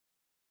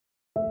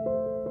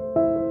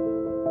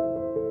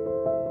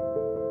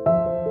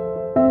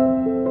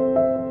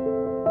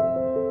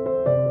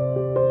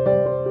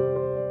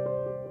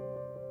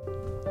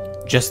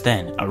Just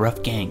then, a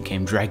rough gang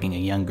came dragging a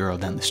young girl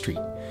down the street.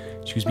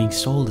 She was being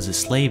sold as a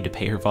slave to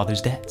pay her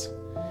father's debts.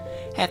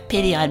 "Have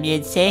pity on me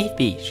and save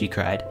me," she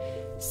cried.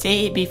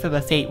 "Save me from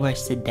a fate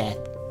worse than death."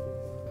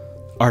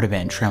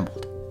 Artaban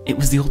trembled. It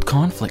was the old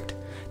conflict.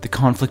 The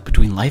conflict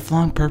between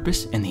lifelong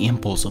purpose and the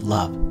impulse of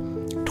love.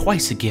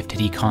 Twice a gift had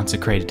he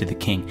consecrated to the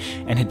king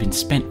and had been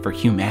spent for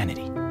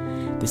humanity.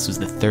 This was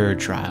the third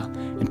trial,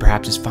 and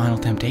perhaps his final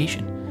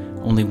temptation.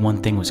 Only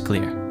one thing was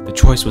clear. The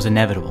choice was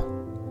inevitable.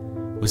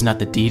 Was not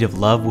the deed of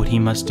love what he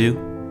must do?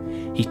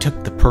 He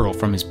took the pearl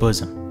from his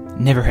bosom.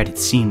 Never had it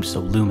seemed so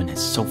luminous,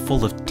 so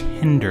full of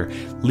tender,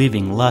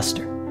 living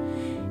luster.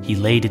 He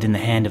laid it in the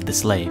hand of the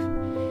slave.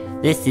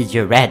 "This is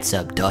your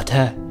ransom,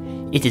 daughter.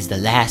 It is the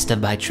last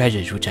of my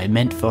treasures which I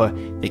meant for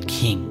the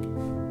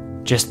king."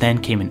 Just then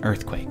came an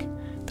earthquake.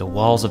 The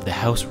walls of the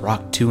house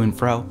rocked to and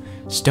fro.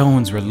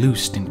 Stones were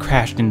loosed and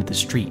crashed into the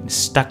street and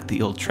stuck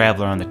the old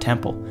traveler on the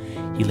temple.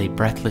 He lay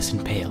breathless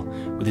and pale,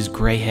 with his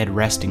gray head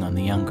resting on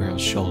the young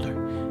girl's shoulder,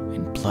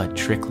 and blood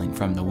trickling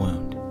from the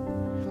wound.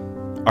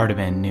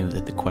 Artaban knew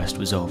that the quest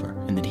was over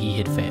and that he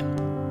had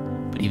failed.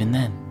 But even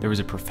then, there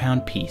was a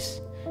profound peace.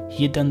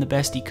 He had done the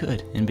best he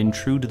could and been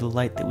true to the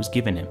light that was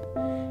given him.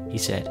 He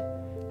said,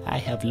 "I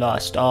have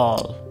lost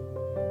all."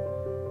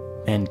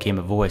 Then came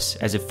a voice,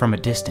 as if from a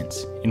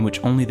distance, in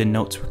which only the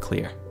notes were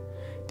clear.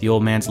 The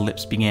old man's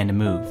lips began to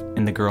move,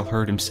 and the girl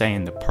heard him say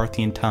in the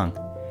Parthian tongue,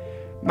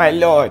 "My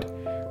lord,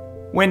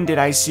 when did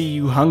I see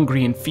you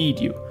hungry and feed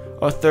you,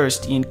 or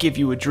thirsty and give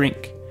you a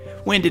drink?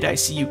 When did I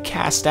see you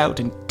cast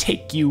out and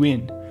take you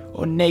in,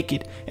 or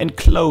naked and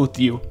clothe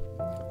you?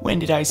 When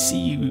did I see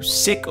you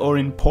sick or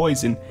in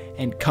poison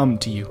and come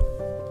to you?"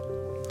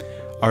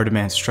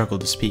 Artaban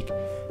struggled to speak.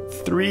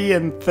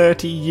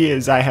 33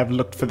 years I have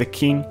looked for the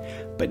king,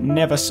 but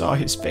never saw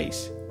his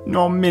face,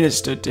 nor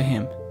ministered to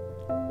him.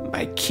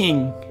 My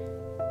king."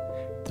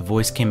 The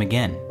voice came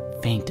again,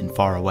 faint and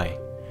far away.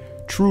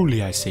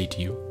 "Truly I say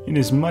to you,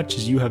 inasmuch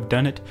as you have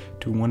done it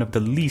to one of the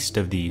least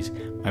of these,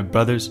 my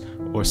brothers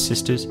or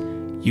sisters,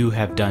 you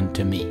have done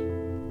to me."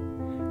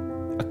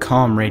 A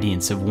calm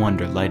radiance of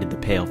wonder lighted the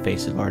pale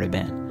face of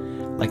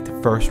Artaban, like the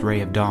first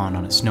ray of dawn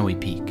on a snowy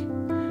peak.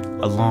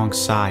 A long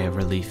sigh of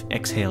relief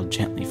exhaled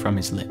gently from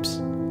his lips.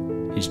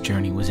 His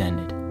journey was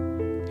ended.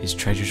 His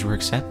treasures were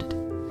accepted.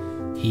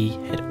 He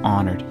had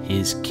honored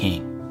his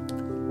king.